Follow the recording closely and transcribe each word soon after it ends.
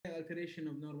alteration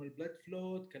of normal blood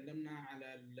flow. تكلمنا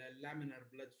على laminar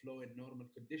blood flow in normal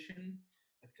condition.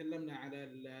 تكلمنا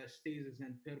على stasis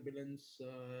and turbulence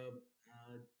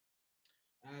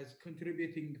as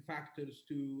contributing factors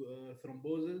to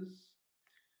thrombosis.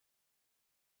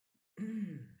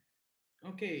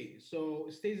 Okay, so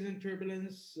stasis and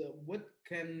turbulence, what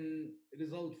can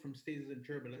result from stasis and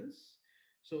turbulence?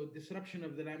 So disruption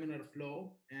of the laminar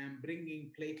flow and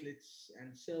bringing platelets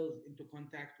and cells into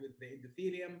contact with the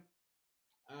endothelium,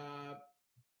 uh,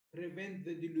 prevent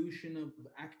the dilution of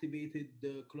activated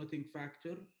clotting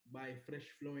factor by fresh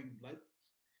flowing blood.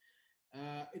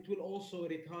 It will also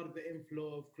retard the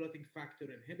inflow of clotting factor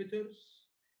inhibitors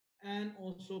and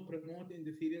also promote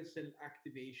endothelial cell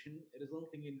activation,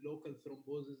 resulting in local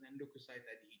thrombosis and leukocyte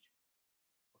adhesion.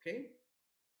 Okay?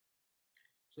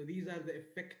 So these are the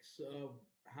effects of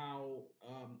how,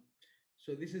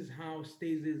 so this is how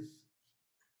stasis.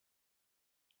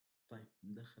 طيب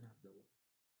ندخل عبد الله.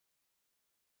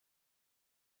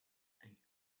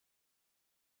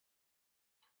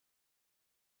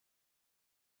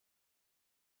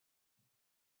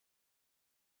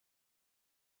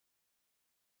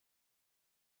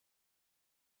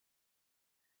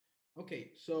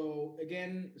 Okay, so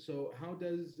again, so how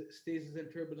does stasis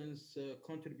and turbulence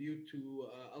contribute to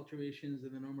alterations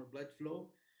in the normal blood flow?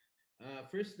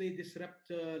 First, they disrupt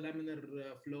laminar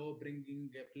flow, bringing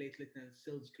platelet and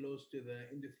cells close to the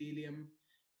endothelium.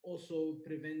 Also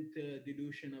prevent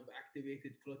dilution of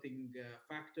activated clotting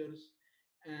factors,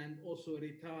 and also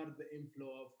retard the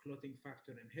inflow of clotting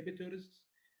factor inhibitors,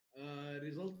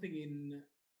 resulting in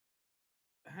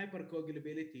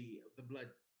hypercoagulability of the blood.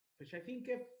 فشايفين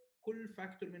كيف كل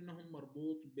فاكتور منهم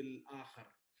مربوط بالآخر.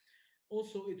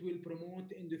 Also, it will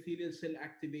promote endothelial cell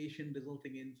activation,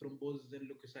 resulting in thrombosis and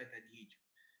leukocyte adhesion.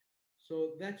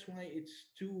 So that's why it's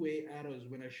two-way arrows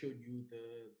when I showed you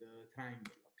the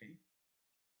triangle, okay?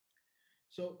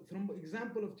 So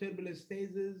example of turbulent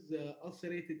stasis,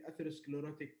 ulcerated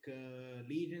atherosclerotic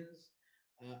lesions,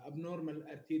 abnormal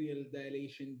arterial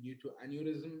dilation due to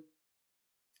aneurysm,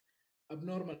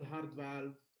 abnormal heart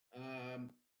valve,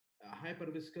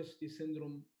 hyperviscosity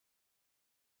syndrome.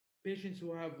 Patients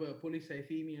who have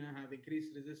polycythemia have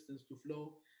increased resistance to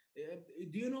flow.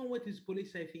 Do you know what is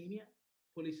polycythemia?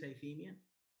 Polycythemia.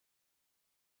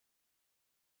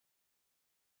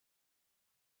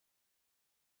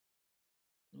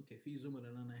 Okay, في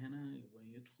زملاء لنا هنا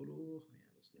يبغوا يدخلوا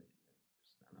بس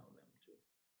allow them to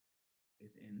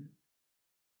get in.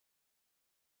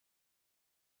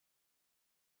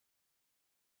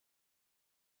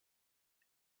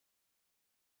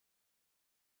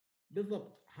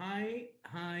 بالضبط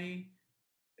high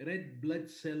red blood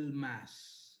cell mass,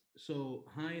 so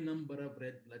high number of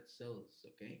red blood cells.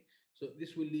 Okay, so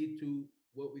this will lead to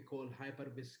what we call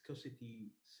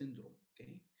hyperviscosity syndrome.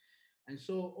 Okay, and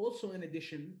so also in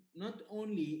addition, not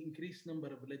only increased number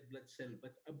of red blood cell,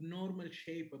 but abnormal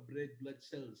shape of red blood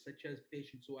cells, such as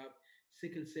patients who have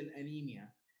sickle cell anemia.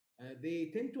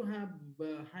 They tend to have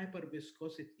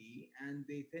hyperviscosity, and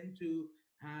they tend to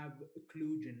have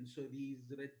occlusion. So these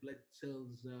red blood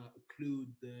cells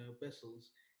occlude the vessels,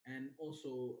 and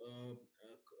also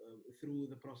through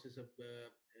the process of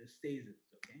stasis.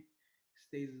 Okay,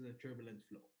 stasis and turbulent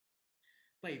flow.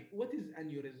 طيب, what is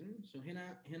aneurysm? So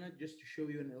هنا just to show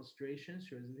you an illustration.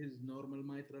 So this is normal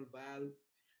mitral valve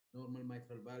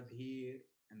here,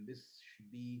 and this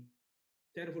should be.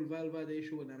 تعرفوا الفالف هذا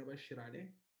ايش هو اللي انا بشر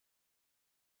عليه؟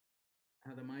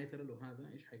 هذا mitral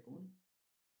وهذا ايش حيكون؟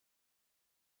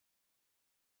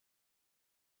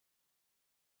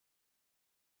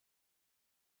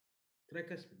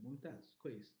 تراكسبيد. ممتاز،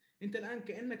 كويس. انت الان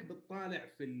كانك بتطالع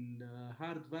في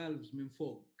الهارت فالفز من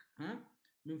فوق، ها؟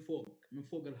 من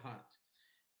فوق الهارت.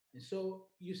 And so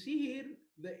you see here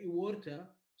the aorta.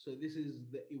 So this is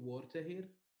the aorta here.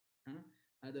 ها؟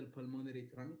 هذا البلمونري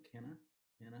trunk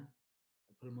هنا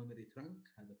pulmonary trunk,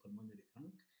 هذا pulmonary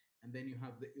trunk, and then you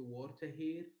have the aorta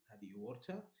here, the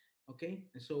aorta. Okay,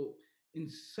 and so in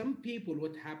some people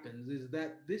what happens is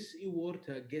that this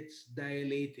aorta gets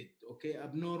dilated, okay,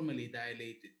 abnormally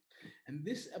dilated, and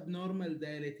this abnormal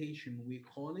dilatation we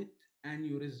call it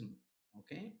aneurysm.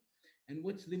 Okay, and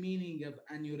what's the meaning of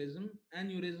aneurysm?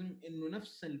 Aneurysm انه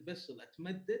نفس الفصل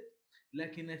اتمدد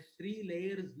لكن ال 3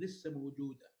 layers لسه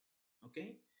موجوده.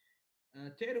 Okay,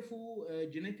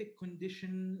 تعرفوا genetic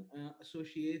condition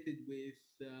associated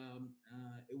with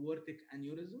aortic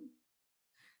aneurysm.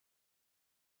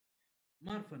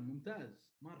 مارفن. ممتاز.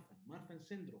 مارفن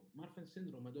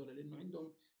syndrome هذول لانه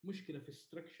عندهم مشكله في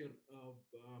structure of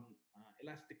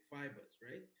elastic fibers,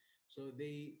 right? So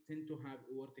they tend to have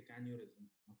aortic aneurysm.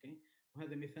 Okay,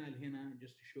 وهذا مثال هنا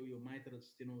just to show you mitral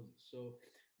stenosis. So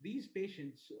these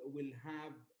patients will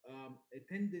have a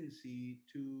tendency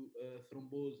to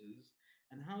thrombosis.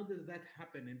 And how does that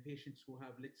happen in patients who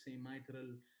have, let's say, mitral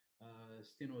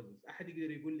stenosis؟ احد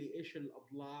يقدر يقول لي ايش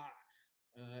الاضلاع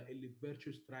اللي في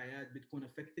فيرتشوس تراياد بتكون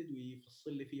افكتد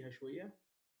ويفصل لي فيها شويه؟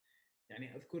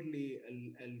 يعني اذكر لي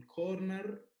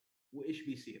الكورنر وايش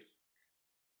بيصير.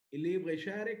 اللي يبغى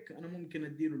يشارك انا ممكن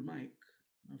اديله المايك،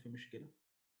 ما في مشكله،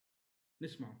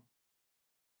 نسمعه.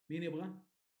 مين يبغى؟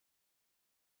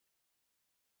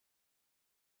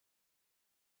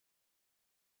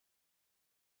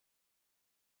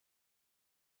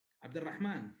 عبد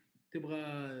الرحمن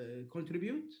تبغى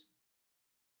contribute؟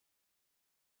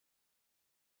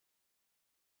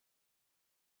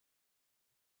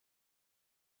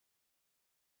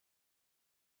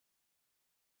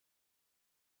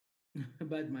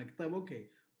 bad mic. طيب اوكي.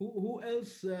 who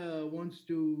else wants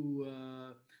to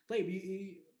طيب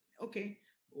okay.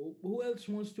 Who else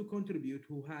wants to contribute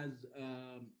who has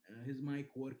his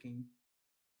mic working؟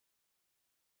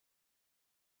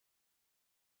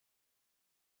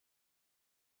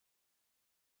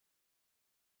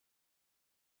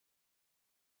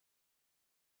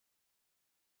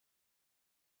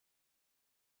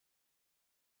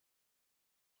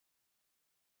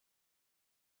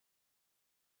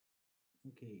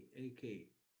 اوكي اي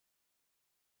كي،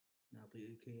 نعطي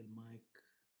اي كي المايك.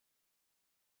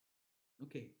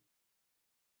 اوكي.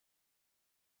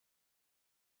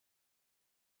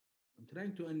 I'm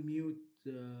trying to unmute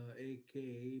AK,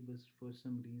 but for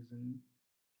some reason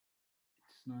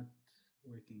it's not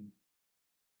working.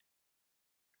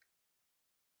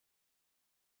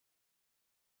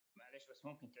 معلش بس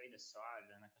ممكن تعيد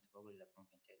السؤال؟ انا كنت بقول لك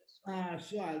ممكن تعيد السؤال.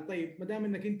 السؤال طيب، ما دام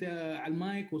انك انت على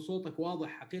المايك وصوتك واضح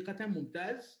حقيقة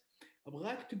ممتاز،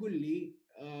 ابغاك تقول لي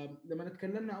لما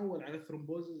تكلمنا اول على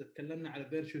الثرومبوزز اتكلمنا على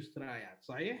فيرتشوس تراياد،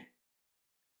 صحيح؟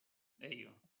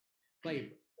 ايوه.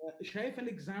 طيب شايف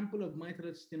الاكزامبل اوف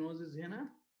مايترال ستينوزز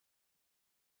هنا؟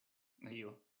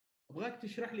 ايوه. ابغاك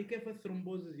تشرح لي كيف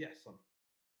الثرومبوزز يحصل.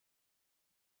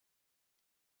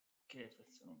 كيف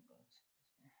الثرومبوز؟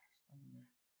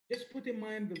 Just put in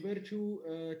mind the virtue,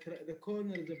 the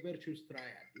corners of virtuous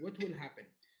triad. What will happen?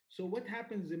 So what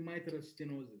happens in mitral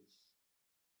stenosis?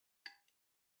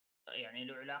 يعني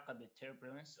له علاقة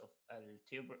بالturbulence of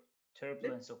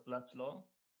turbulence of blood flow.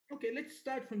 Okay, let's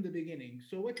start from the beginning.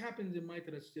 So what happens in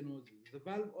mitral stenosis? The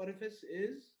valve orifice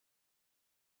is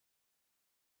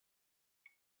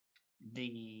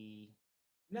the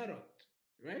narrowed,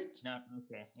 right? no,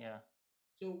 okay, yeah.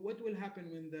 So what will happen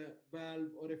when the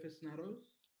valve orifice narrows?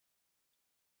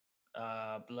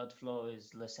 Blood flow is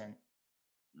less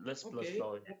blood Okay,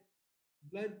 flow.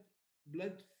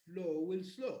 blood flow will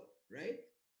slow, right?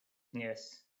 Yes.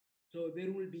 So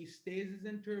there will be stasis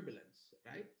and turbulence,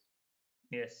 right?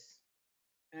 Yes.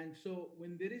 And so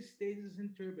when there is stasis and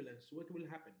turbulence, what will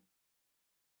happen?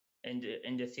 And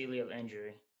endothelial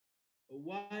injury.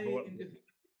 Why endothelial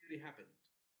injury happened?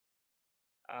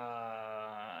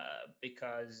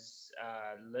 Because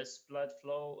less blood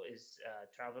flow is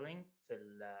traveling في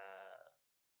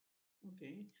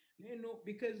Okay. No,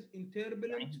 because in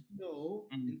turbulent flow,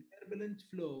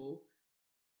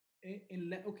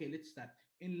 okay, let's start.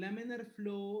 In laminar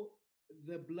flow,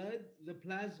 the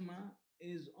plasma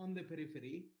is on the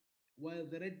periphery, while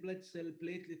the red blood cell,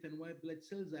 platelet, and white blood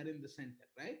cells are in the center,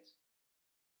 right?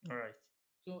 Right.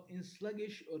 So in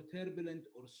sluggish or turbulent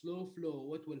or slow flow,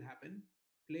 what will happen?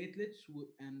 Platelets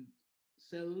and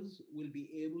cells will be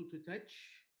able to touch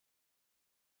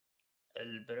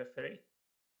البريفري.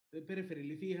 البريفري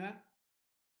اللي فيها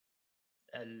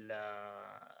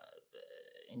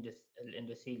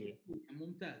الاندوثيليا.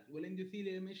 ممتاز.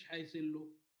 والاندوثيليا مش حيصير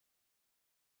له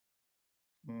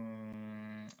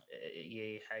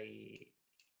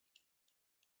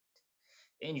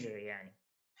انجري، يعني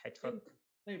حيتفك.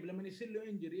 طيب لما يصير له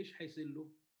انجري ايش حيصير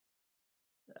له؟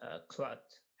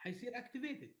 كلات. حيصير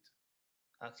اكتيفيتد.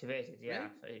 اكتيفيتد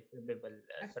يا فيسبب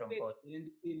الثرومبوز.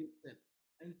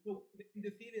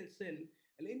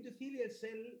 الاندوثيليال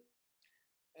سيل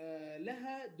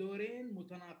لها دورين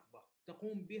متناقضة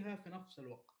تقوم بها في نفس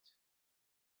الوقت.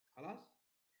 خلاص؟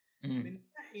 من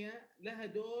ناحية لها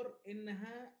دور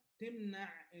انها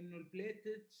تمنع انه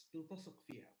البليتلتس تلتصق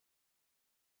فيها.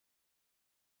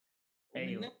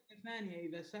 ومن ناحية ثانية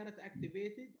اذا صارت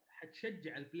اكتيفيتد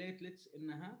حتشجع البليتلتس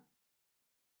انها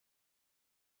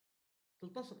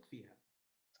تلتصق فيها.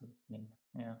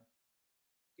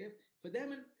 كيف؟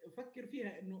 فدائما فكر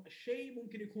فيها انه الشيء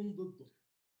ممكن يكون ضده.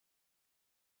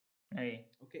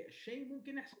 اوكي، الشيء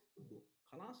ممكن يحصل ضده،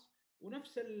 خلاص؟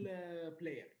 ونفس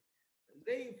البلاير،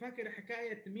 زي فاكر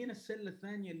حكايه مين السله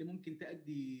الثانيه اللي ممكن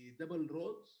تؤدي دبل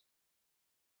رولز؟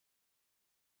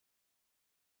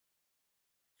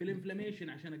 في الانفلاميشن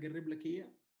عشان اقرب لك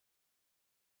هي.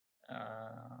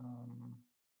 Um,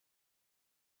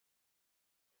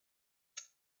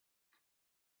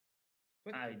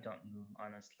 I فكر. don't know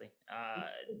honestly.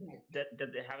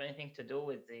 Does it have anything to do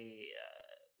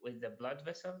with the blood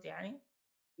vessels يعني؟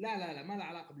 لا ما لها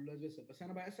علاقه بالبلود فيسل، بس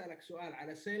انا بسالك سؤال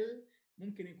على سيل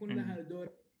ممكن يكون مم. لها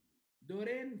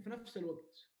دورين في نفس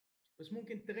الوقت، بس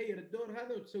ممكن تغير الدور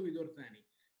هذا وتسوي دور ثاني.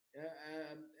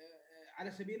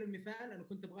 على سبيل المثال انا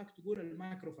كنت ابغاك تقول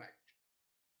الماكروفاج.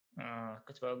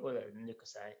 كنت بقول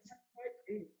الليكوسايت.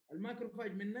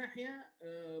 الماكروفاج من ناحيه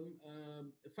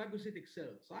فاجوسيتك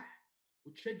سيل صح،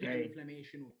 وتشجع اي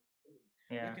الانفلاميشن،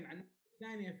 yeah. لكن عن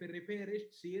الثانيه في الريبير ايش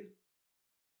تصير؟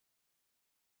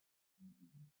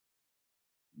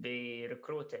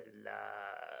 بيركروت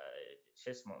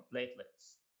شو اسمه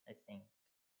platelets I think.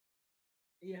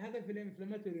 هي هذا في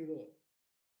الانفلاماتوري رول.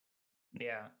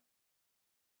 Yeah.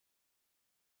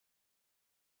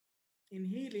 In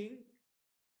healing,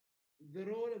 the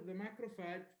role of the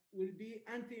macrophage will be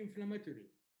anti-inflammatory.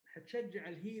 حتشجع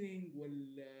الهيلينج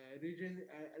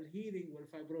الهيلينج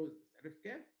والفايبروزس، عرفت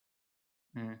كيف؟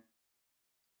 Mm.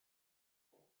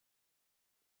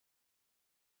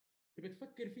 تبي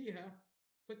تفكر فيها،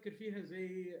 فكر فيها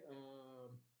زي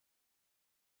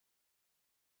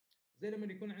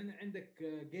لما يكون عندك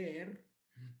جير،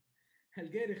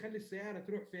 الجير يخلي السيارة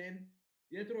تروح فين؟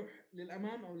 يا تروح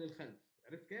للأمام أو للخلف،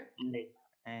 عرفت كيف؟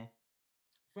 ايه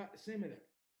فسيميلر،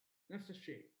 نفس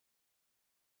الشيء.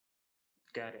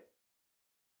 got it.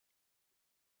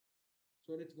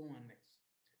 So let's go on next.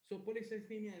 So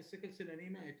polycythemia and sickle cell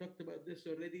anemia, I talked about this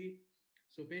already.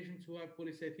 So patients who have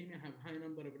polycythemia have high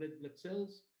number of red blood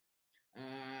cells.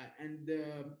 And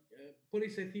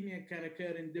polycythemia can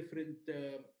occur in different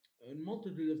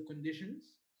multitude of conditions.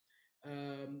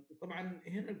 طبعا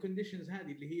هنا الكونديشنز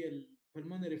هذه اللي هي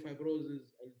البلمونري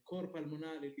فايبروزز، الكور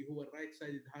بالمونال اللي هو الرايت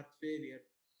سايدد هارت فيلير،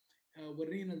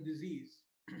 والرينال ديزيز.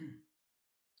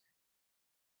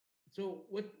 So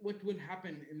what will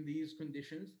happen in these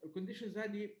conditions? الconditions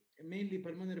هذه mainly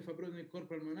pulmonary fibrosis and core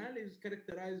pulmonale is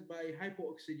characterized by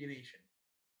hypooxygenation.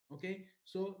 Okay,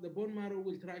 so the bone marrow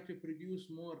will try to produce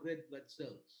more red blood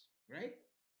cells, right?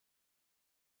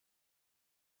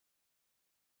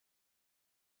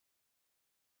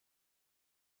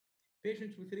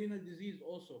 Patients with renal disease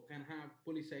also can have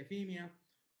polycythemia,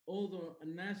 although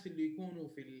الناس اللي يكونوا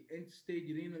في end stage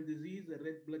renal disease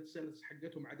الred blood cells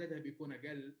حقتهم عددها بيكون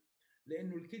أقل،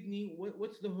 لأنه الكدني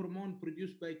what's the hormone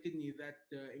produced by kidney that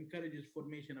encourages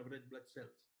formation of red blood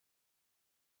cells?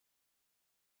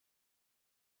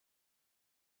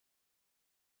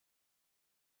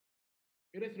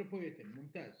 erythropoietin.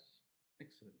 ممتاز.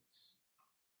 Excellent.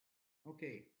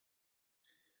 Okay.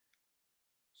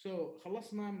 So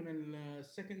خلصنا من ال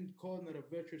second corner of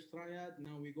virtuous triad.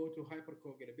 Now we go to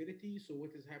hypercoagulability. So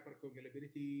what is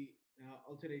hypercoagulability?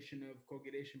 Alteration of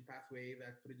coagulation pathway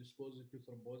that predisposes to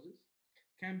thrombosis.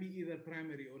 Can be either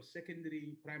primary or secondary.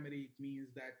 Primary, it means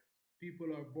that people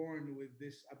are born with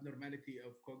this abnormality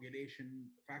of coagulation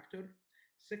factor.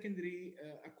 Secondary,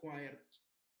 acquired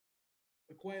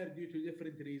due to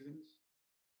different reasons.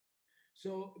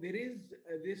 So there is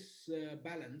this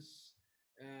balance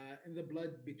in the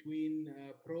blood between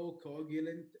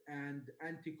procoagulant and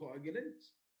anticoagulant.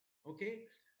 Okay.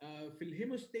 في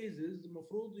الهيموستاسيس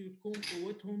المفروض تكون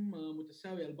قوتهم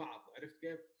متساويه لبعض، عرفت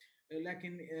كيف؟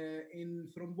 لكن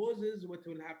in thrombosis what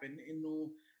will happen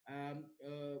انه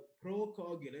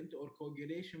procoagulant or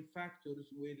coagulation factors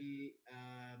will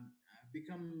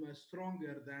become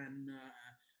stronger than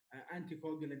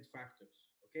anticoagulant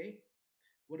factors. Okay.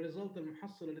 والريزلت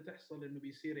المحصله اللي تحصل انه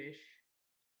بيصير ايش؟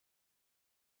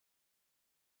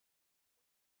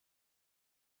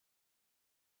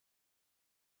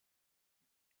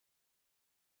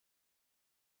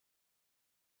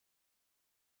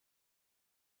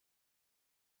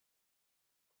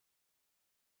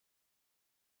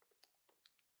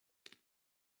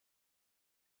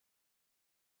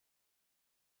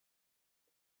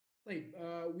 طيب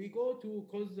we go to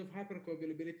causes of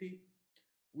hypercoagulability.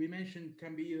 We mentioned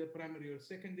can be either primary or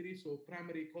secondary. So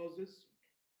primary causes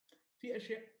في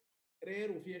اشياء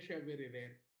rare وفي اشياء very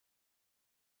rare.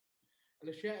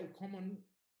 الاشياء الكومن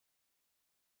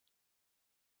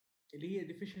اللي هي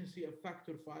deficiency of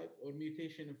factor 5 or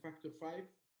mutation in factor 5,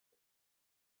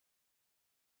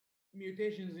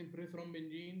 mutations in prothrombin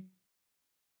gene,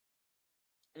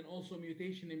 and also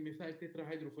mutation in methyl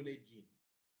tetrahydrofolate gene.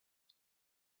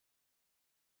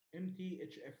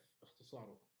 MTHF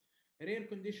اختصاره. Rare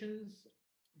conditions,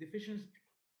 deficiency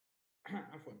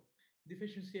عفوا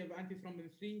deficiency of antithrombin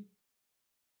 3,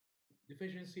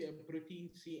 deficiency of protein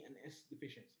C and S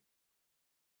deficiency.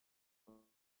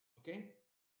 Okay.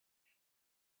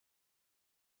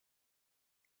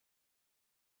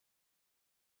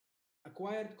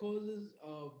 Acquired causes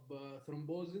of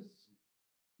thrombosis.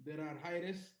 There are high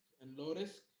risk and low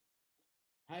risk.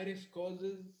 High risk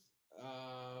causes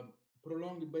uh,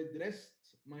 prolonged bed rest,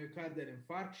 myocardial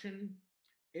infarction,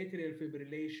 atrial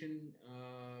fibrillation,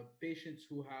 patients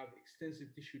who have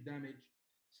extensive tissue damage,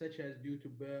 such as due to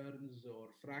burns or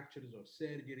fractures or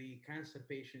surgery, cancer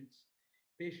patients,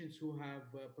 patients who have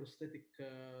prosthetic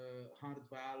heart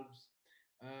valves,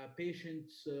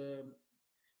 patients.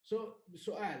 سو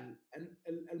سؤال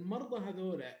المرضى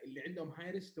هذولا اللي عندهم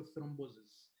high risk of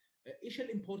thrombosis ايش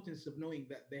الامبورتنس of knowing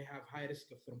that they have high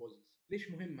risk of thrombosis؟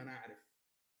 ليش مهم انا اعرف؟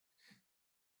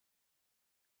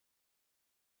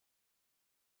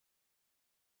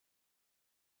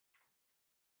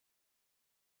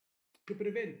 To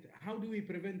prevent, how do we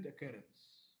prevent occurrence؟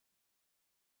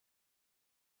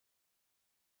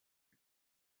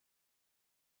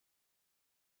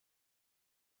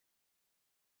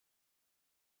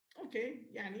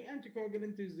 اوكي يعني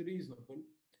anticoagulant is reasonable،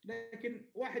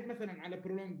 لكن واحد مثلا على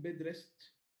prolonged bed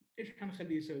rest ايش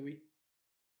حنخليه يسوي؟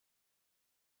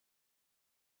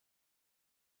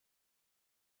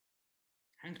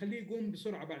 حنخليه يقوم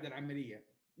بسرعه بعد العمليه،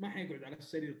 ما حيقعد على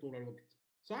السرير طول الوقت،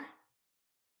 صح؟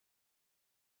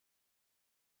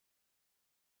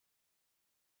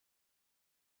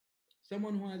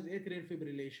 Someone who has atrial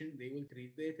fibrillation, they will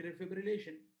treat the atrial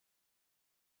fibrillation.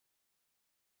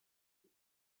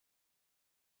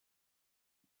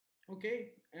 Okay,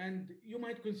 and you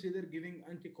might consider giving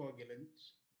anticoagulants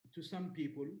to some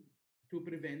people to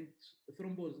prevent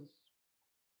thrombosis.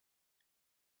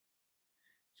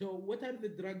 So, what are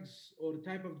the drugs or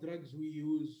type of drugs we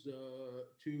use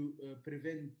to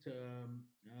prevent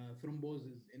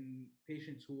thrombosis in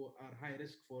patients who are high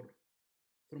risk for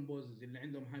thrombosis اللي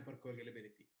عندهم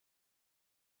hypercoagulability؟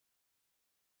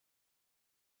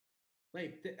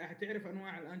 طيب هتعرف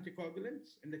انواع الانتي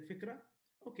كوجولانتس؟ عندك فكره؟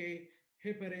 اوكي،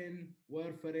 هيبرين،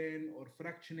 وارفرين اور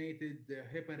فراكشنيتد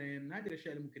هيبرين، هذه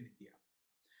الاشياء اللي ممكن نديها.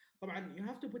 طبعا you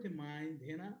have to put in mind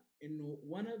هنا انه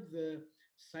one of the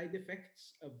side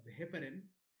effects of heparin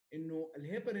انه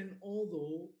الهيبرين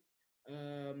although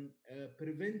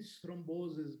prevents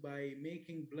thrombosis by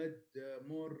making blood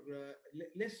more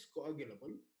less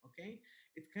coagulable. Okay,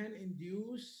 it can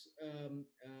induce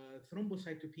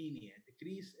thrombocytopenia,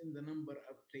 decrease in the number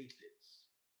of platelets.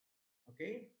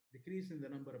 Okay, decrease in the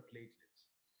number of platelets.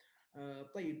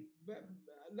 طيب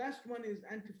last one is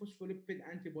antiphospholipid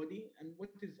antibody. And what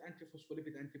is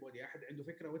antiphospholipid antibody؟ احد عنده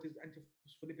فكره what is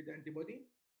antiphospholipid antibody؟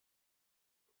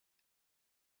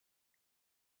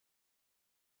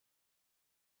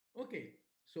 Okay,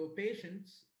 so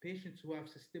patients who have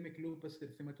systemic lupus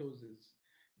erythematosus,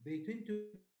 they tend to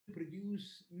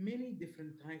produce many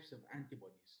different types of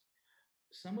antibodies.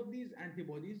 Some of these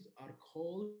antibodies are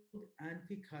called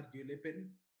anti-cardiolipin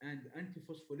and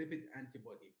antiphospholipid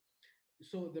antibody.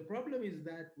 So the problem is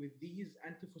that with these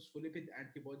antiphospholipid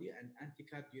antibody and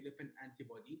anticardiolipin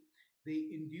antibody, they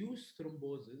induce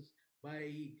thrombosis by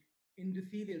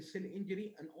endothelial cell injury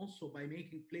and also by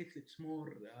making platelets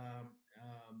um,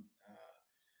 uh,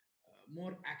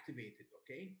 more activated.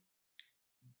 Okay,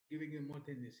 giving them more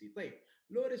tendency. طيب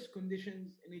low risk conditions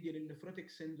نيجي للنفروتيك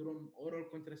syndrome, oral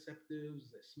contraceptives,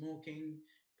 smoking,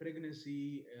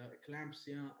 pregnancy,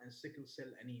 eclampsia and sickle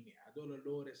cell anemia. هذول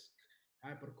low risk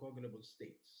hypercoagulable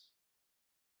states.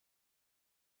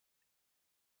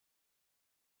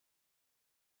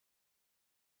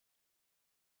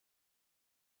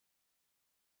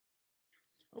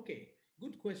 Okay,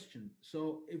 good question.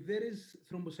 So if there is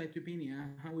thrombocytopenia,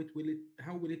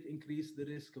 how will it increase the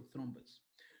risk of thrombus?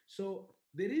 So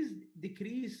there is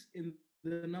decrease in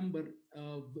the number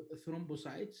of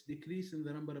thrombocytes, decrease in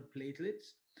the number of platelets.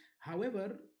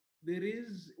 However, there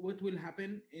is what will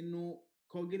happen in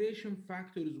coagulation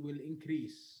factors will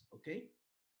increase. Okay.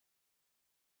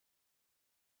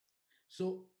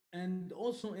 So, and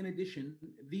also in addition,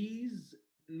 these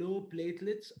low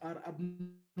platelets are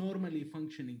abnormally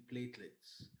functioning platelets.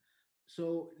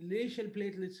 So ليش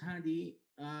البليتلتس هذه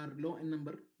are low in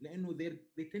number؟ لأنه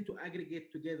they tend to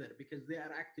aggregate together because they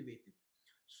are activated.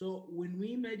 So when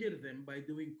we measure them by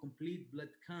doing complete blood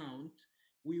count,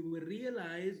 we will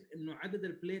realize إنه عدد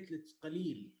البليتلتس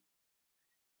قليل.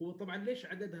 هو طبعا ليش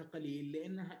عددها قليل؟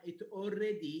 لأنها it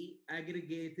already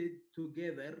aggregated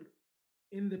together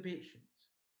in the patient.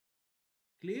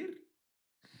 Clear؟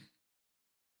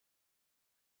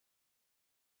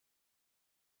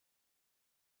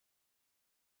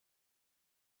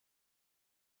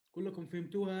 كلكم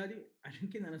فهمتوها هذه؟ عشان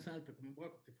كذا انا سالتكم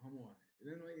ابغاكم تفهموها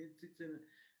لانه it's a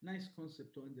nice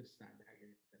concept to understand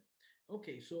حقيقة.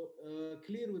 Okay, so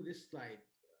clear with this slide.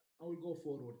 I will go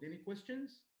forward. Any questions?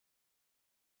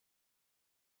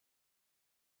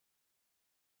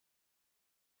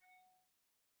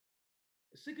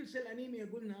 sickle cell anemia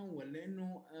قلنا اول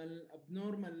لانه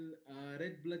الابنورمال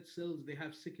red blood cells they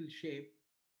have sickle shape.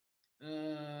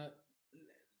 آه،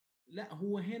 لا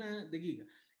هو هنا دقيقة،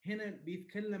 هنا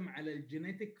بيتكلم على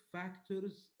الجينيتك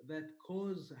فاكتورز that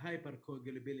cause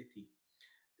hypercoagulability.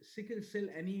 sickle cell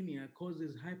anemia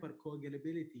causes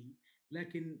hypercoagulability،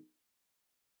 لكن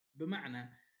بمعنى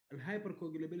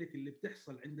الهايبركوagulability اللي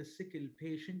بتحصل عند السيكل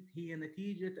بيشنت هي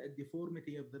نتيجة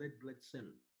الديفورميتي اوف ذا ريد بلاد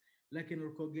سيل،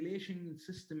 لكن الكوagulation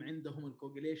سيستم عندهم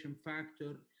الكوagulation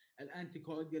فاكتور الانتي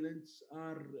كوagulants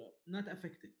ار نوت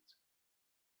افكتد.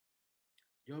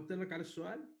 جاوبت لك على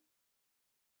السؤال؟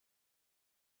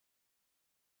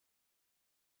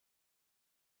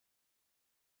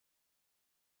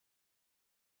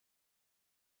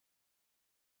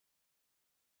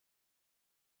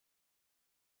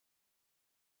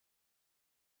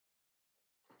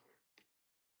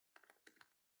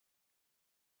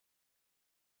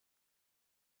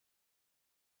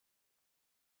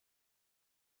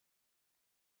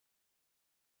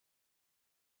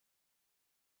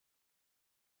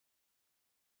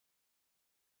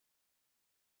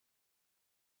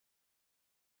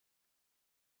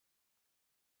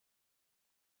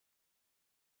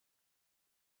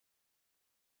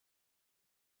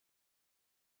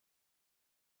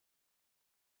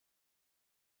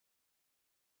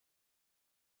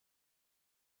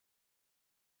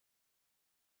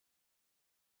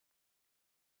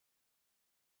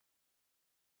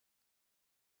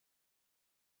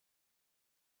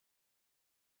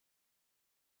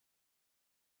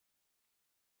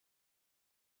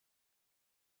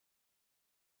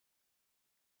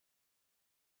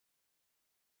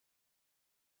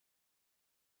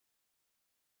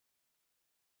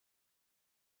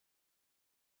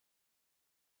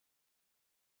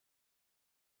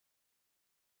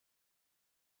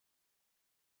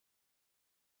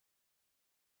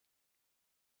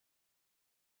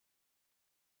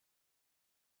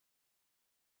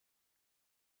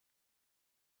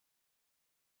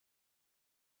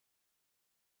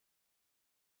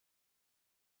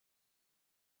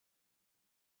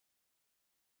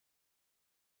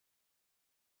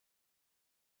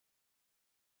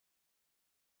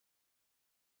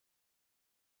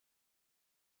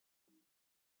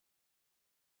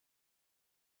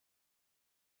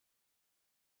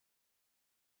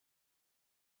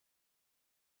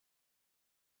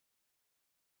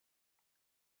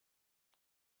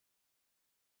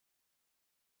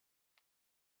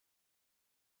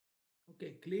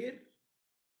 اوكي كلير.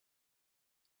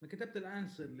 انا كتبت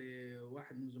الانسر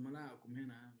لواحد من زملائكم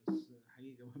هنا بس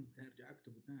حقيقة ما بدي ارجع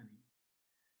اكتبه ثاني.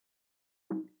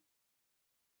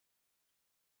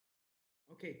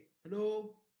 اوكي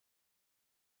هلو.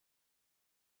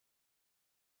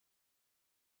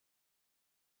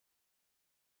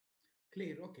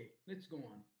 clear. Okay, let's go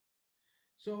on.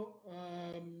 So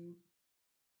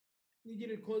نيجي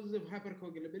للكوز اوف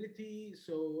hypercoagulability.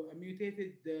 So a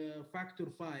mutated factor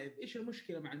 5. ايش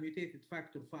المشكله مع الميوتيتد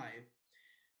فاكتور 5؟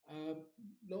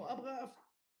 لو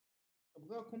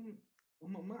ابغاكم،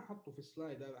 هم ما حطوا في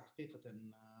السلايد هذا حقيقه،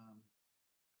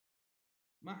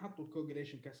 ما حطوا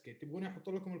الكوجوليشن كاسكيد. تبغوني احط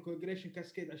لكم الكوجوليشن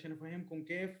كاسكيد عشان افهمكم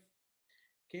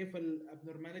كيف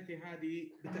الابنورماليتي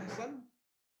هذه بتحصل؟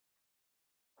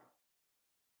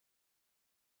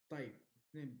 طيب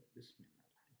نبدا. بسم الله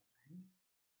الرحمن الرحيم.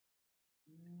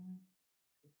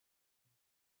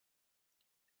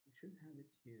 I should have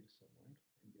it here somewhere.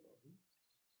 عندي راضي.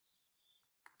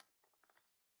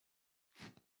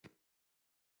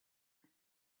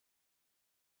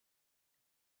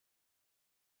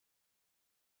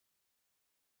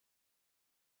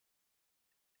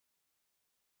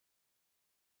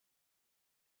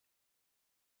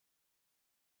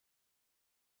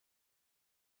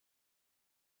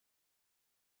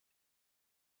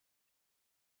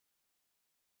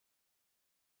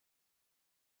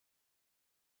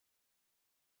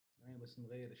 بس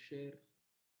نغير الشير.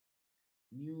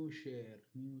 new share.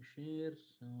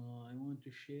 I want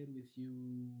to share with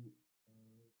you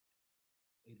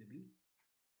A to B.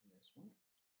 This one.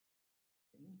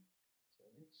 Okay. So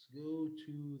let's go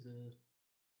to the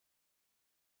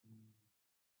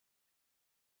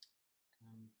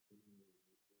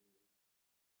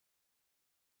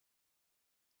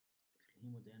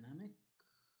hemodynamic,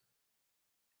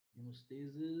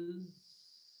 hemostasis,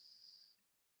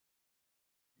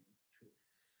 and truth.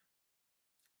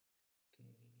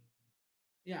 Okay.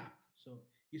 Yeah. So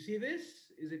you see this?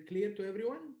 Is it clear to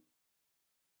everyone?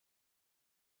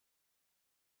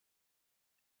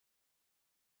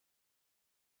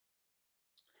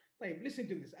 طيب listen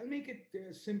to this. I'll make it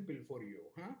simple for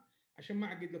you, ها؟ عشان ما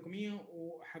اعقد لكم اياه،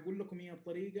 وحقول لكم اياه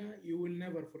بطريقه you will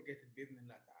never forget it باذن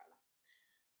الله تعالى.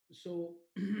 So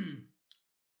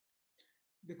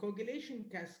the coagulation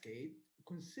cascade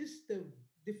consists of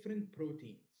different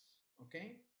proteins, okay?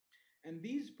 And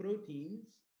these proteins,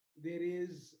 there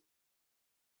is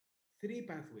three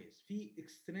pathways. في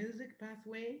extrinsic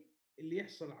pathway اللي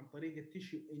يحصل عن طريق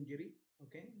التيشو injury،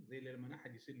 okay؟ زي لما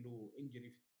احد يصير له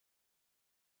injury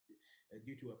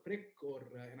due to a prick or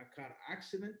in a car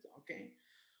accident, okay?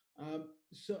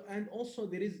 So and also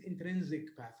there is intrinsic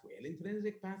pathway.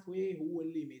 الانترنسيك pathway هو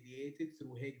اللي mediated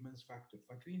through Hegman's factor.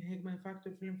 فاكرين Hegman factor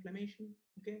في الانفلاميشن؟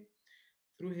 okay?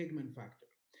 through Hegman factor.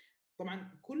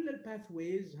 طبعا كل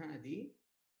الباثويز هذه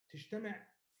تجتمع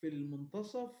في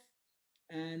المنتصف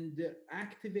and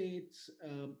activates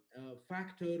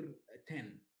factor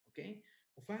 10، okay؟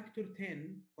 وفاكتور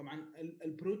 10 طبعا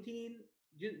البروتين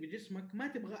بجسمك ما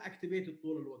تبغى activated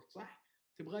طول الوقت، صح؟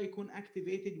 تبغى يكون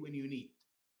activated when you need.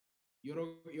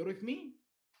 You're with me?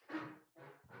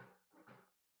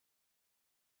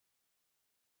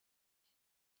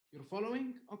 You're following?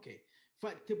 Okay.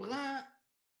 تبغى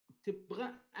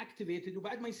activated،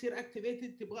 وبعد ما يصير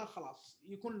activated تبغى خلاص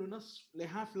يكون له نصف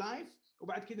لهاف لايف،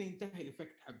 وبعد كده ينتهي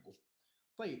الايفكت حقه.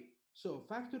 طيب so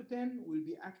factor 10 will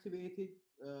be activated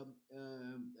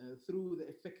through the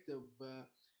effect of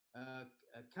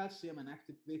calcium and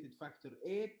activated factor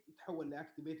 8 يتحول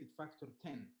لاكتيفيتد factor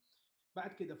 10.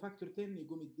 بعد كده factor 10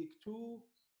 يقوم يديك 2،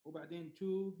 وبعدين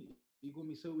 2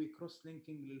 يقوم يسوي كروس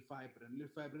لينكينج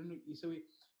للفايبرين يسوي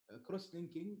كروس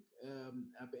لينكينج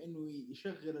بانه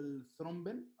يشغل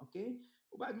الثرومبين، اوكي؟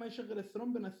 وبعد ما يشغل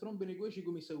الثرومبين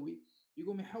يقوم يسوي،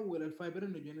 يقوم يحول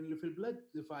الفايبرينوجين اللي في البلد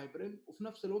لفايبرين، وفي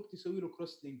نفس الوقت يسوي له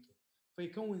كروس لينكينج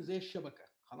فيكون زي الشبكه.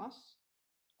 خلاص؟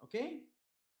 اوكي؟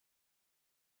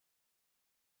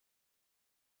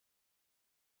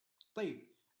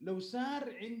 طيب لو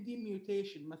صار عندي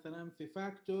ميوتيشن مثلا في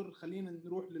فاكتور، خلينا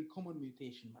نروح للكومن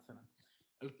ميوتيشن مثلا.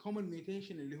 الكومن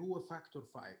ميوتيشن اللي هو فاكتور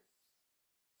 5.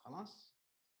 خلاص؟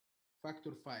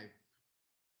 فاكتور 5.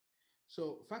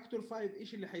 سو فاكتور 5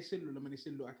 ايش اللي حيصير له لما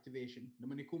يصير له اكتيفيشن؟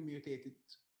 لما يكون ميوتيتد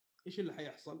ايش اللي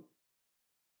حيحصل؟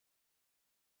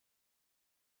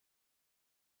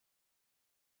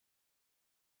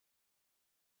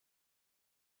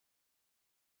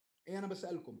 ايه انا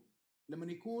بسالكم،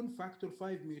 لما يكون فاكتور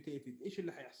 5 ميوتيتد ايش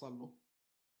اللي حيحصل له؟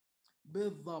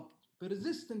 بالضبط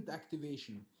persistent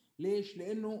activation. ليش؟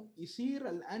 لانه يصير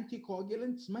الانتي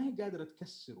كوجولنتس ما هي قادره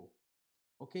تكسره،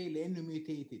 اوكي؟ لانه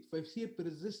ميوتيتد فيصير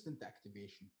persistent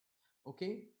activation،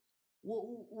 اوكي؟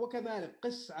 وكذلك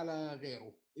قس على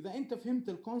غيره. اذا انت فهمت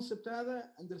الكونسبت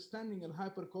هذا understanding the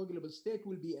hypercoagulable state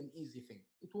will be an easy thing,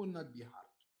 it will not be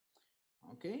hard.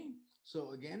 Okay, so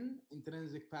again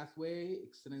intrinsic pathway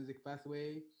extrinsic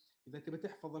pathway. اذا تبي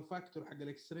تحفظ الفاكتور حق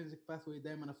الاكسترينسيك باثوي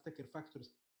دائما افتكر فاكتور.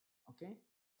 اوكي،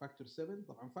 فاكتور 7.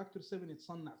 طبعا فاكتور 7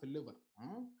 يتصنع في الليفر.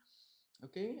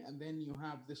 Okay, and then you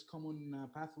have this common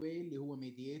pathway اللي هو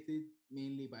mediated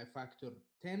mainly by factor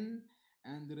 10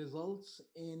 and results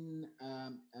in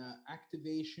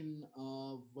activation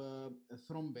of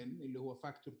thrombin اللي هو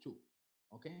factor 2.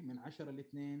 اوكي، من 10 ل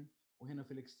 2. وهنا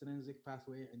في الاكسترينسيك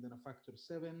باثوي عندنا فاكتور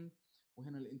 7،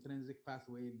 وهنا الانترنسيك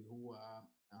باثوي اللي هو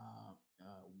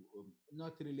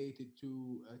not related to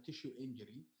tissue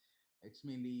injury. It's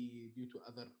mainly due to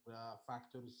other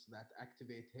factors that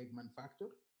activate Hegman factor.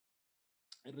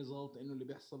 الريزلت انه اللي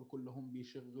بيحصل كلهم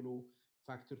بيشغلوا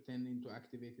فاكتور 10 into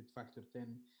activated factor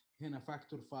 10. هنا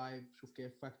فاكتور 5، شوف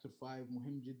كيف فاكتور 5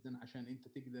 مهم جدا عشان انت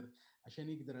تقدر، عشان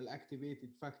يقدر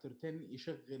الاكتيفيتد فاكتور 10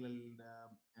 يشغل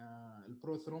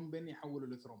البروثرومبين يحوله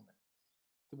لثرومبين.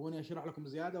 تبغوني اشرح لكم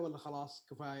زياده ولا خلاص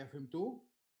كفايه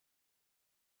فهمتوه؟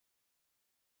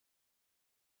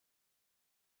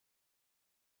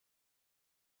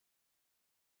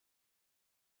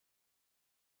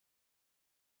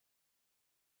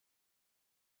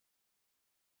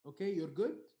 اوكي you're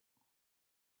good.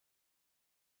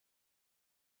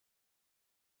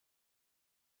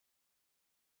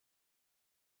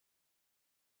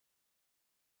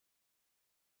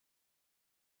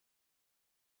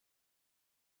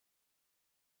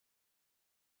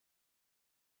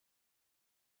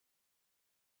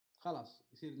 خلاص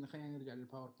يصير خلينا نرجع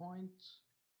للباوربوينت.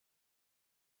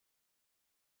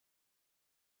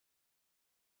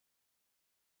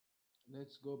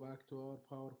 Let's go back to our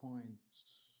PowerPoint.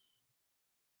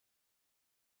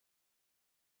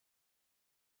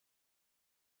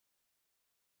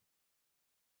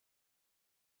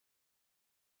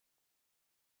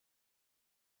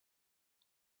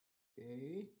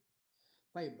 Okay.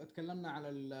 طيب اتكلمنا على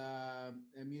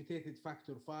ال mutated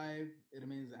factor 5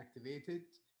 remains activated.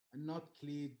 not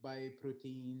cleaved by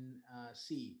protein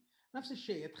C. نفس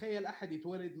الشيء، تخيل احد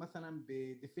يتولد مثلا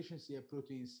بديفيشنسي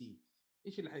بروتين سي،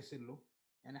 ايش اللي حيصير له؟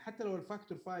 يعني حتى لو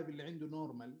الفاكتور 5 اللي عنده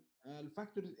نورمال،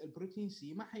 الفاكتور البروتين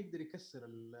سي ما حيقدر يكسر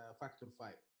الفاكتور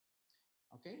 5.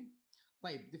 اوكي.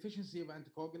 طيب deficiency of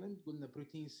anticoagulant، قلنا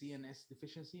protein C and S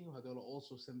deficiency، وهذول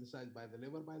also synthesized by the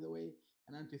liver by the way،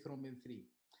 and antithrombin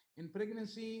 3. In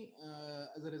pregnancy,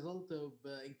 as a result of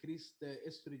increased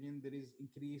estrogen, there is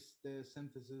increased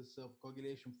synthesis of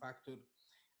coagulation factor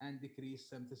and decreased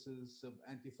synthesis of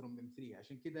antithrombin 3.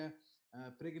 عشان كده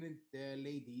pregnant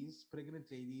ladies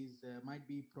might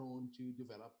be prone to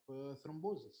develop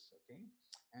thrombosis, okay,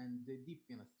 and deep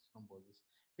venous thrombosis.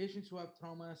 Patients who have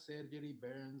trauma, surgery,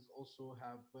 burns also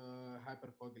have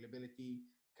hypercoagulability.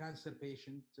 Cancer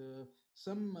patient,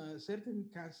 some certain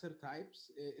cancer types,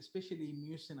 especially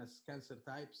mucinous cancer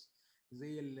types,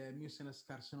 زي mucinous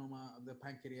carcinoma of the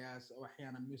pancreas أو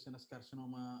أحيانا mucinous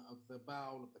carcinoma of the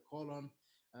bowel, of the colon.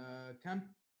 Can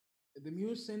the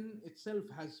mucin itself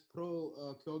has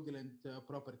pro-coagulant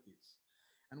properties.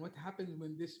 And what happens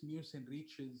when this mucin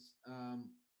reaches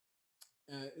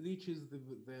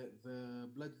the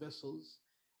blood vessels,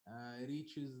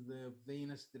 reaches the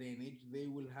venous drainage,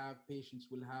 patients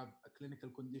will have a clinical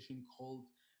condition called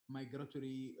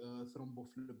migratory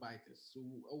thrombophlebitis.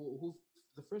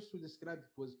 The first who described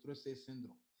it was Trousseau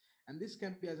syndrome. And this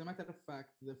can be, as a matter of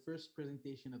fact, the first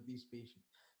presentation of these patients.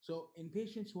 So in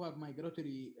patients who have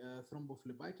migratory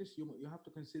thrombophlebitis, you have to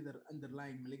consider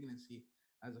underlying malignancy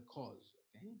as a cause,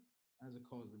 okay? As a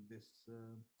cause of this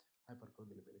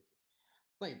hypercoagulability.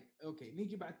 طيب اوكي،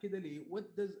 نيجي بعد كده ل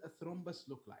what does a thrombus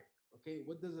look like? Okay,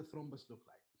 what does a thrombus look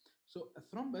like? So a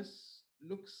thrombus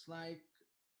looks like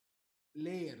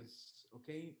layers.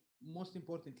 Okay, most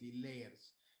importantly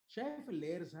layers. شايف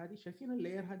اللايرز هذه؟ شايفين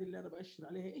اللاير هذه اللي انا باشر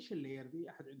عليها؟ ايش اللاير دي؟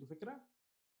 احد عنده فكره؟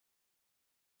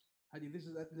 هذه this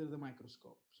is under the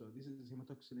microscope. So this is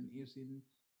hematoxylin eosin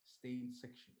stain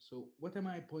section. So what am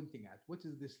I pointing at? What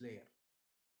is this layer?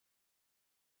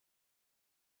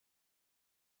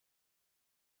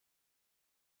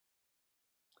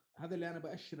 هذا اللي انا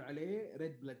باشر عليه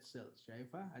ريد بلاد سيلز،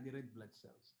 شايفها؟ هذه ريد بلاد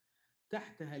سيلز.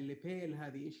 تحتها اللي بيل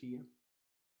هذه ايش هي؟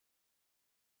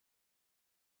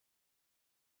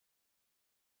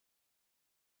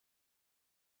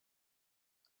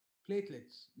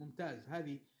 بليتلتس. ممتاز.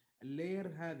 هذه اللاير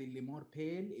هذه اللي مور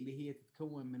بيل اللي هي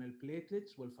تتكون من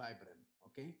البليتلتس والفايبرين.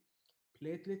 اوكي،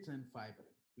 بليتلتس اند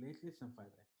فايبرين، بليتلتس اند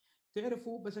فايبرين.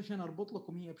 تعرفوا بس عشان اربط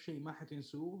لكم هي بشيء ما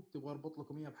حتنسوه، تبغى اربط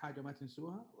لكم هي بحاجه ما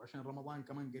تنسوها وعشان رمضان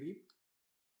كمان قريب.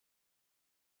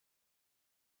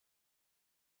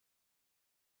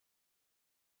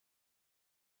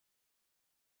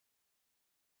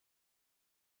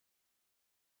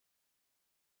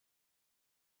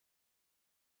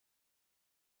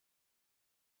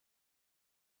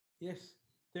 يس،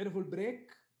 تعرفوا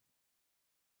البريك؟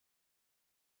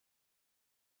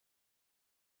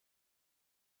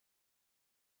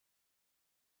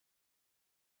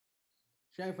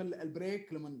 شايف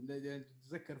البريك؟ لما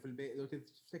تتذكر في البيت، لو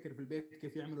تفتكر في البيت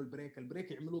كيف يعملوا البريك،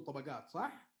 البريك يعملوه طبقات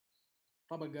صح؟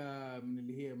 طبقة من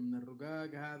اللي هي من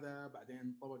الرقاق هذا،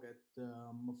 بعدين طبقة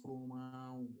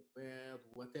مفرومة وبيض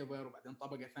واتيفر، وبعدين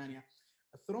طبقة ثانية.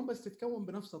 الثرومبس تتكون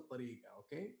بنفس الطريقة.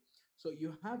 اوكي، so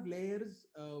you have layers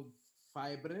of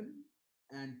fibrin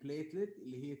and platelet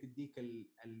اللي هي تديك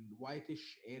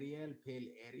الوايتش اريا،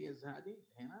 البيل ارياز هذه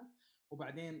هنا،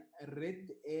 وبعدين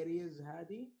الريد ارياز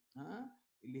هذه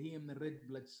اللي هي من الريد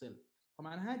بلاد سيل.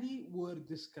 طبعا هذه were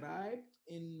described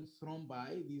in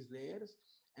thrombi, these layers,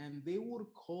 and they were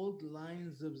called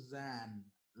lines of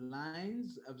Zahn.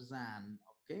 Lines of Zahn.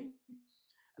 Okay,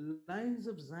 lines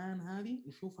of Zahn هذه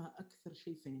نشوفها اكثر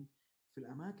شيء فين؟ في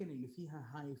الاماكن اللي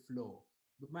فيها high flow.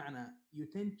 بمعنى you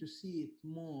tend to see it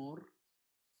more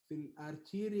في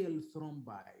الارterial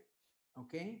thrombi.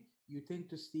 Okay, you tend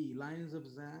to see lines of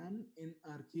Zahn in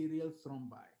arterial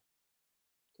thrombi.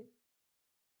 Okay.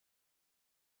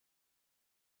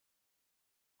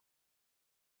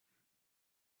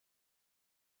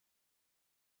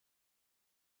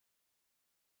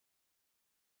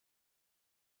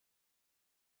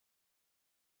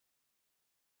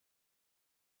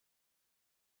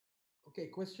 Okay,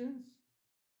 questions?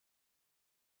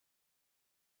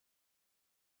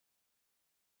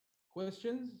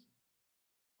 Questions?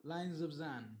 Lines of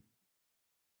Zahn.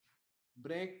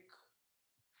 Break.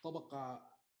 طبقة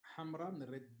حمراء من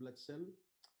الريد بلاد سيل،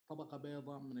 طبقة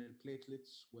بيضاء من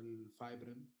البليتلتس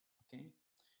والفايبرين. اوكي،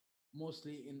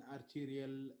 mostly in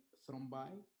arterial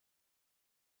thrombi.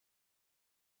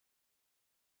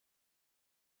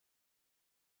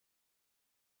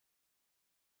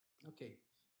 اوكي،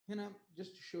 هنا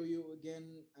just to show you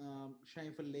again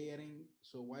شايف الlayering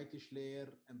so whitish layer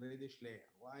and reddish layer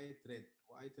white red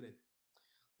white red.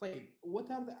 طيب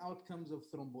what are the outcomes of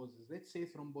thrombosis? Let's say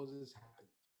thrombosis happened.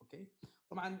 Okay,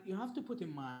 طبعا you have to put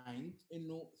in mind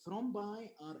انه thrombi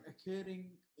are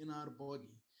occurring in our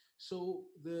body, so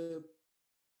the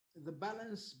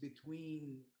balance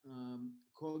between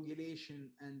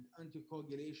coagulation and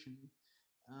anticoagulation,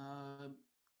 um,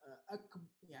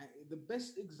 يعني the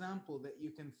best example that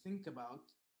you can think about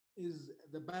is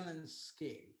the balance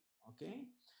scale. Okay,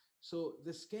 so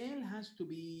the scale has to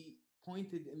be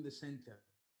pointed in the center.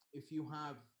 If you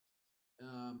have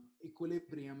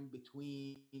equilibrium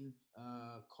between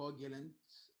coagulant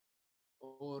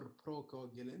or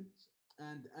procoagulant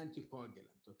and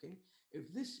anticoagulant. Okay, if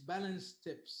this balance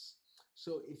tips,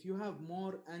 so if you have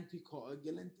more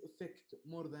anticoagulant effect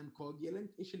more than coagulant,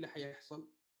 ايش اللي حيحصل؟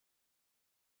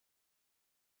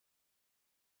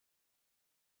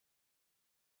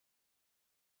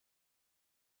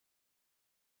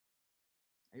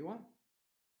 ايوه،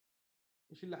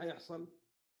 ايش اللي حيحصل؟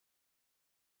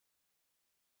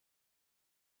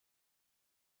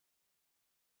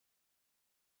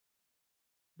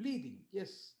 Bleeding,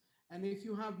 yes. And if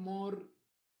you have more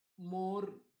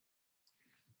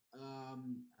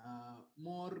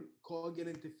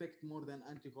coagulant effect more than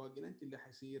anticoagulant اللي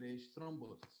حيصير ايش؟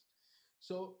 thrombosis.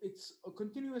 So it's a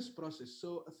continuous process. So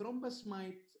a thrombus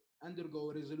might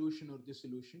undergo resolution or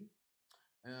dissolution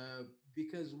uh,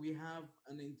 because we have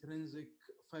an intrinsic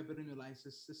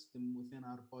fibrinolysis system within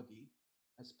our body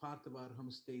as part of our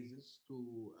homeostasis to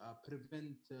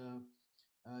prevent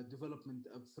development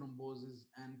of thrombosis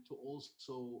and to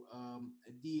also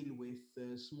deal with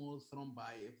small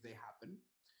thrombi if they happen.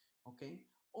 Okay,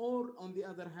 or on the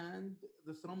other hand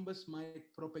the thrombus might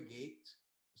propagate.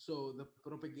 So the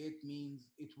propagate means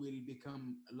it will become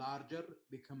larger,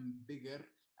 become bigger,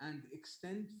 and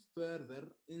extend further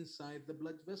inside the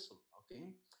blood vessel. Okay,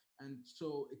 and so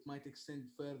it might extend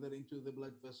further into the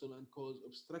blood vessel and cause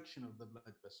obstruction of the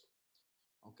blood vessel.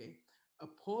 Okay, a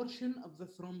portion of the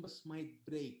thrombus might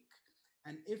break,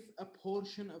 and if a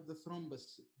portion of the thrombus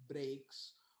breaks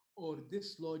or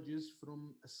dislodges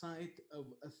from a site of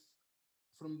a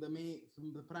from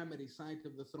the primary site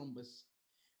of the thrombus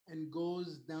and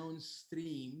goes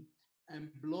downstream and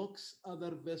blocks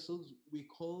other vessels, we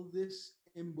call this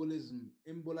embolism,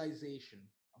 embolization.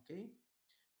 Okay,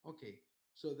 okay,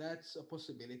 so that's a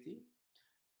possibility.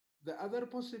 The other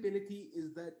possibility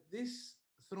is that this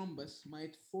thrombus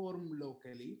might form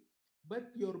locally, but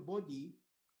your body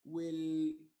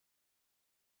will,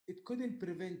 it couldn't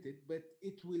prevent it, but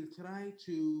it will try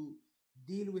to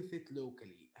deal with it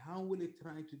locally. How will it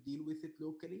try to deal with it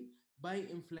locally? By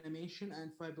inflammation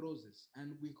and fibrosis.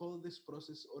 And we call this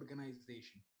process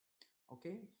organization.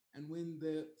 Okay, and when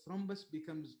the thrombus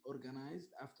becomes organized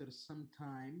after some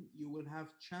time, you will have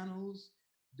channels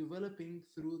developing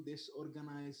through this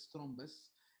organized thrombus,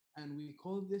 and we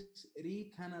call this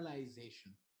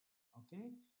recanalization. Okay,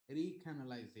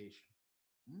 recanalization.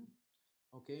 Hmm?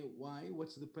 Okay, why?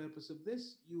 What's the purpose of this?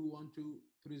 You want to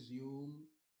presume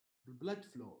blood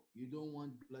flow. You don't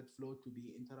want blood flow to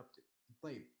be interrupted.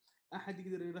 طيب، احد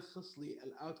يقدر يلخص لي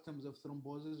الاوتكمز اوف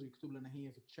ثرومبوزز ويكتب لنا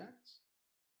هي في الشات؟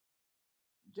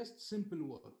 Just simple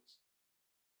words.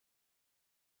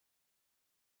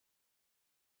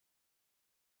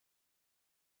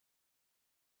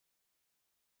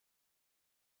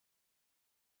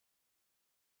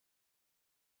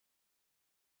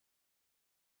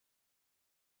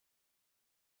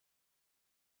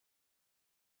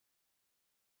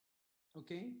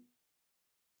 Okay,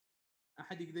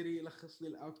 احد يقدر يلخص لي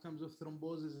الاوتكمز اوف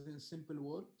ثرومبوزز in simple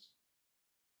words؟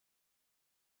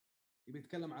 يبي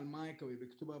يتكلم على المايك او يبي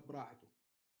يكتبها براحته.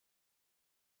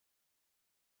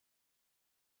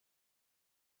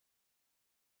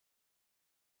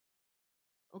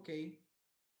 Okay,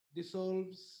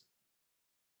 dissolves,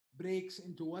 breaks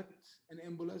into what? An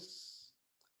embolus,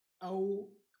 او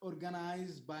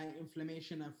organized by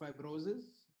inflammation and fibrosis,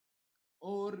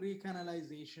 or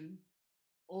recanalization,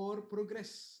 or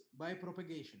progress by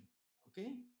propagation.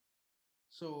 Okay,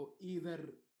 so either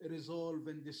resolve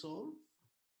and dissolve,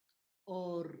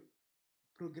 or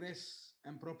progress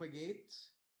and propagate,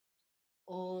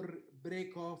 or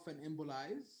break off and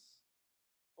embolize,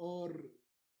 or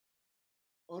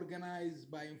organize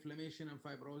by inflammation and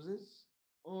fibrosis,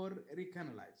 or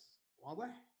recanalize.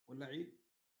 واضح ولا عيد؟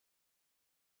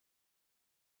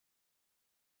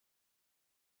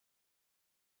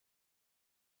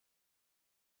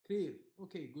 clear.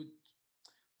 Okay, good.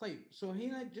 طيب, so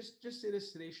هنا just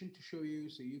illustration to show you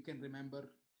so you can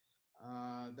remember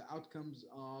The outcomes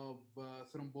of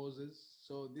thrombosis.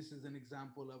 So this is an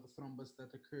example of a thrombus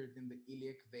that occurred in the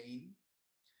iliac vein.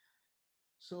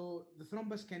 So the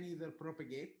thrombus can either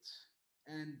propagate,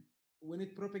 and when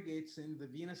it propagates in the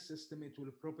venous system, it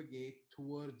will propagate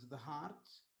towards the heart.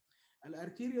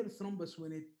 Arterial thrombus,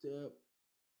 when it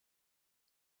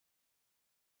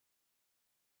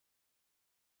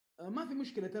ما في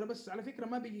مشكله ترى، بس على فكره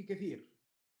ما بيجي كثير.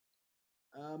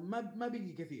 ما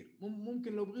بيجي كثير.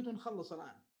 ممكن لو بغيتوا نخلص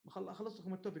الان، اخلص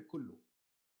لكم التوبيك كله.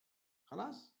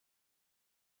 خلاص.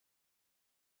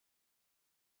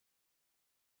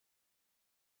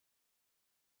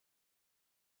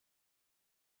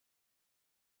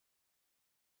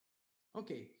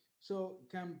 Okay, so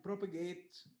can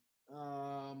propagate,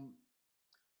 um,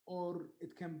 or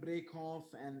it can break off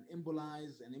and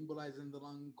embolize in the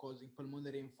lung, causing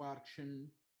pulmonary infarction,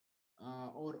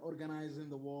 or organize in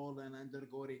the wall and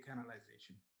undergo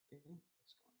recanalization. Okay,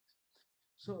 let's go next.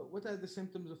 So, what are the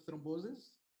symptoms of thrombosis?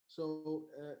 So,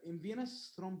 in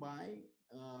venous thrombi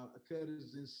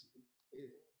occurs in,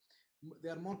 they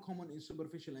are more common in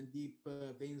superficial and deep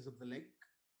veins of the leg.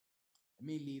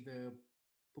 Mainly the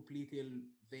popliteal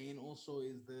vein also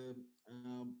is the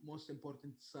most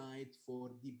important site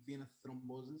for deep venous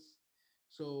thrombosis.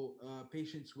 So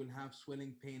patients will have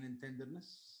swelling, pain, and tenderness,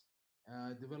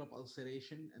 develop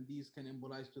ulceration, and these can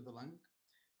embolize to the lung.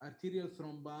 Arterial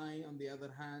thrombi, on the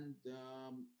other hand,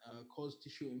 cause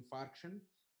tissue infarction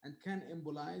and can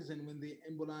embolize. And when they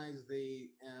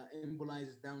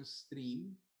embolize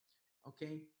downstream.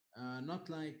 Okay, not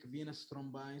like venous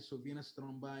thrombi. So venous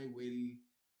thrombi will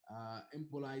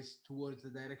embolize towards the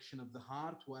direction of the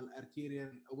heart, while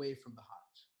arterial away from the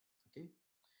heart. Okay.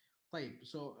 طيب,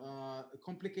 so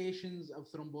complications of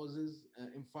thrombosis,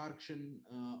 infarction,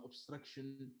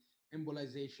 obstruction,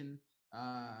 embolization.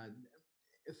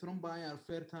 Thrombi are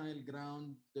fertile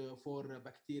ground for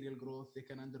bacterial growth. They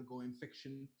can undergo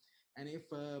infection, and if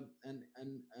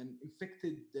an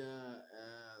infected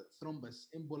thrombus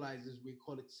embolizes, we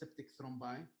call it septic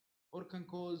thrombi, or can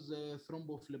cause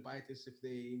thrombophlebitis if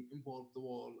they involve the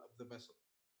wall of the vessel.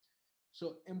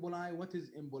 So emboli, what is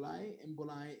emboli?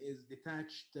 Emboli is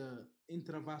detached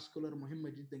intravascular. مهمة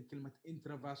جدا كلمة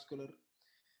intravascular.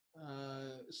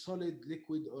 Solid,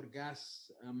 liquid, or gas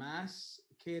mass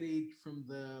carried from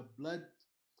the blood,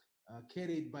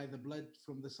 carried by the blood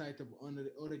from the site of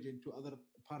origin to other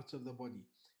parts of the body.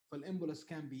 فالembolus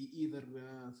can be either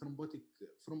thrombotic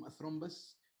from a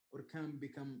thrombus, or can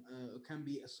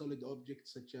be a solid object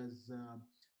such as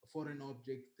a foreign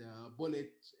object,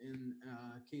 bullet in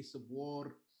case of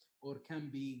war, or can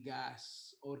be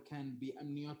gas, or can be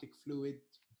amniotic fluid.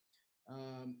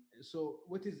 So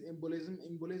what is embolism?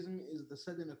 Embolism is the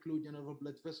sudden occlusion of a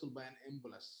blood vessel by an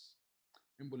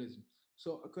embolism.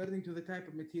 So according to the type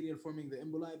of material forming the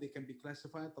emboli, they can be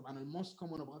classified. طبعا الموست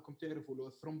كومن ابغاكم تعرفوا اللي هو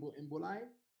الثرومبو امبولاي،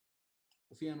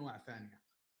 وفي انواع ثانيه.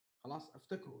 خلاص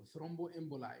افتكروا ثرومبو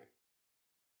امبولاي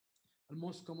the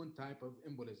most common type of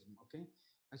embolism. Okay,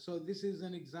 and so this is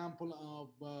an example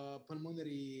of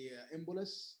pulmonary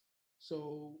embolus.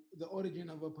 So the origin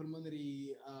of a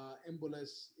pulmonary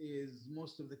embolus is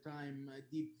most of the time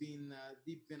deep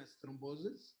venous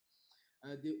thrombosis.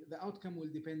 The outcome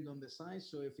will depend on the size.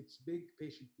 So if it's big,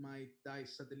 patient might die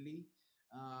suddenly,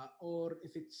 or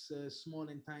if it's small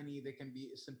and tiny, they can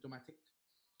be asymptomatic.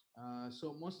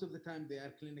 So most of the time they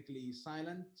are clinically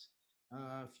silent.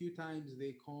 A few times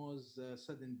they cause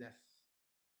sudden death.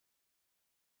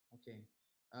 Okay.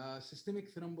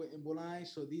 Systemic thromboemboli.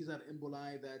 So these are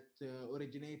emboli that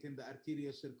originate in the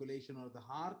arterial circulation or the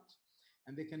heart,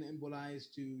 and they can embolize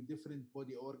to different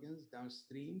body organs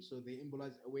downstream. So they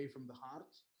embolize away from the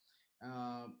heart.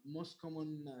 Most common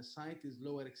site is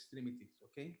lower extremities.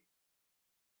 Okay.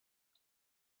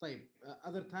 طيب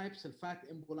other types الفات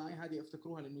امبولاي هذه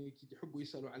افتكروها لانه يحبوا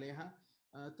يسالوا عليها.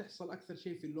 تحصل اكثر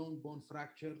شيء في اللونج بون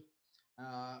fracture.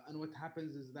 And what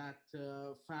happens is that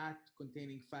fat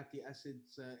containing fatty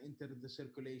acids enter the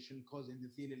circulation, cause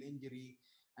endothelial injury,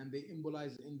 and they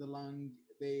embolize in the lung.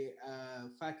 They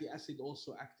fatty acid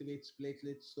also activates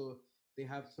platelets, so they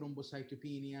have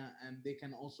thrombocytopenia, and they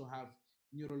can also have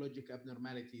neurologic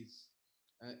abnormalities.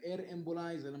 Air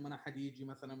embolize لما حد يجي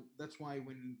مثلا. That's why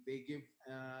when they give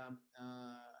a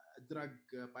drug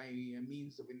by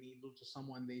means of a needle to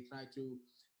someone, they try to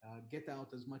get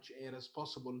out as much air as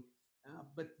possible.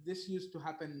 But this used to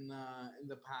happen in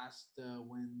the past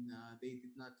when they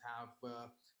did not have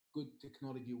good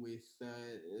technology with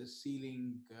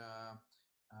sealing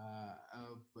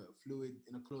of fluid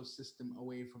in a closed system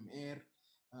away from air.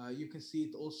 You can see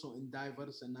it also in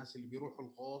divers. الناس اللي بيروحوا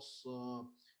الغوص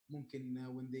ممكن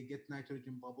when they get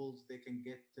nitrogen bubbles they can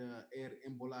get air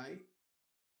emboli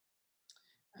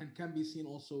and can be seen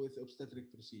also with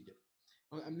obstetric procedure.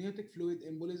 Amniotic fluid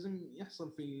embolism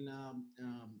يحصل في ال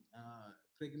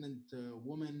pregnant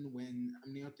woman when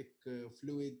amniotic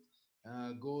fluid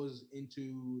goes into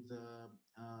the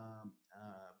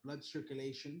blood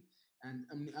circulation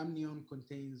and amnion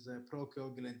contains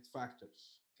procoagulant factors.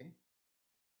 Okay.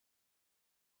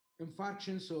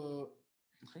 Infarction. So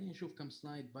خلينا نشوف كم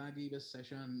سلايد باقي بس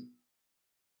عشان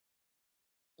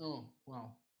oh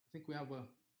wow I think we have a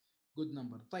good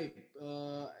number. طيب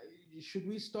should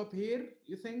we stop here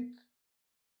you think?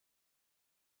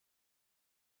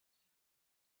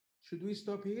 Should we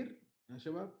stop here يا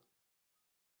شباب؟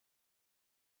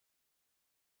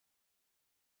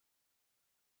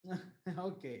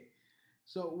 okay.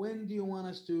 So when do you want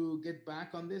us to get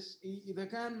back on this؟ إذا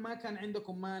كان ما كان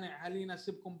عندكم مانع هل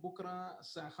يناسبكم بكرة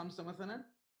الساعة 5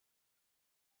 مثلا؟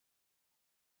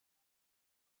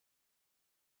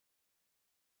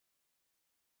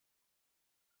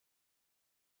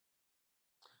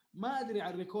 ما ادري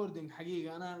على الريكوردينج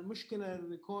حقيقه، انا المشكله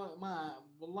ما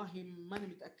والله ماني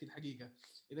متاكد حقيقه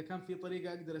اذا كان في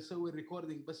طريقه اقدر اسوي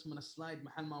الريكوردينج بس من السلايد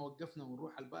محل ما وقفنا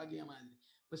ونروح الباقيه، ما ادري.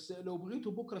 بس لو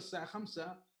بغيتوا بكره الساعه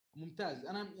 5 ممتاز.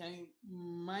 انا يعني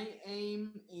my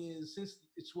aim is since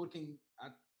it's working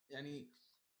at يعني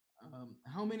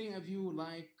how many of you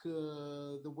like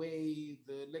the way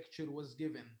the lecture was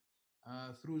given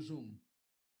through Zoom?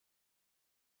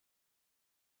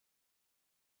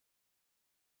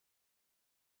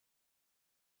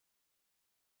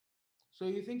 So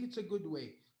you think it's a good way.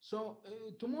 So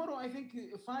tomorrow I think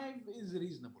 5 is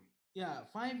reasonable. Yeah,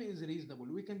 5 is reasonable.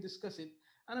 We can discuss it.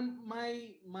 And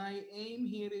my aim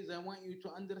here is I want you to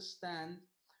understand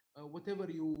whatever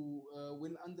you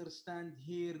will understand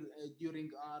here during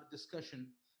our discussion,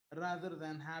 rather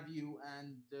than have you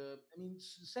and I mean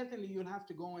certainly you'll have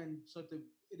to go and sort of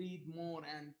read more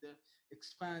and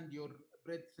expand your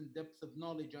breadth and depth of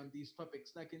knowledge on these topics.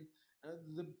 Like in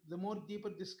the more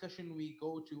deeper discussion we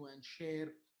go to and share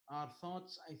our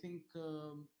thoughts, I think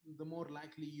the more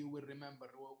likely you will remember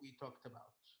what we talked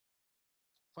about.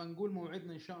 فنقول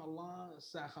موعدنا إن شاء الله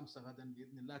الساعة 5 غدا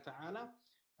بإذن الله تعالى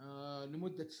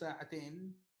لمدة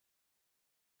ساعتين.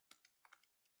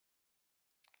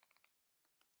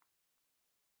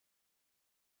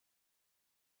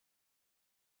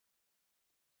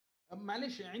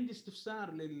 معلش عندي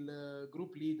استفسار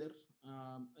للجروب ليدر.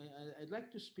 I'd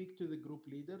like to speak to the group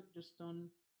leader just on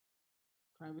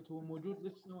private. هو موجود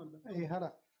لسه ولا؟ اي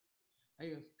هلا.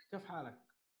 ايوه كيف حالك؟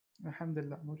 الحمد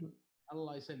لله موجود.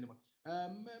 الله يسلمك.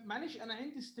 معلش انا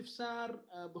عندي استفسار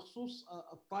بخصوص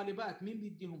الطالبات، مين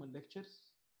بيديهم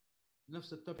الليكتشرز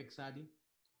نفس التوبكس هذه؟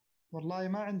 والله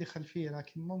ما عندي خلفيه،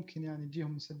 لكن ممكن يعني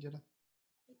تجيهم مسجله،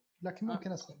 لكن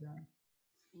ممكن اسال يعني.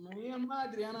 ما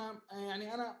ادري انا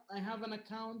يعني انا I have an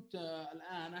account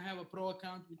الان I have a pro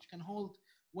account which can hold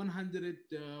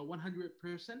 100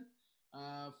 person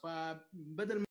فبدل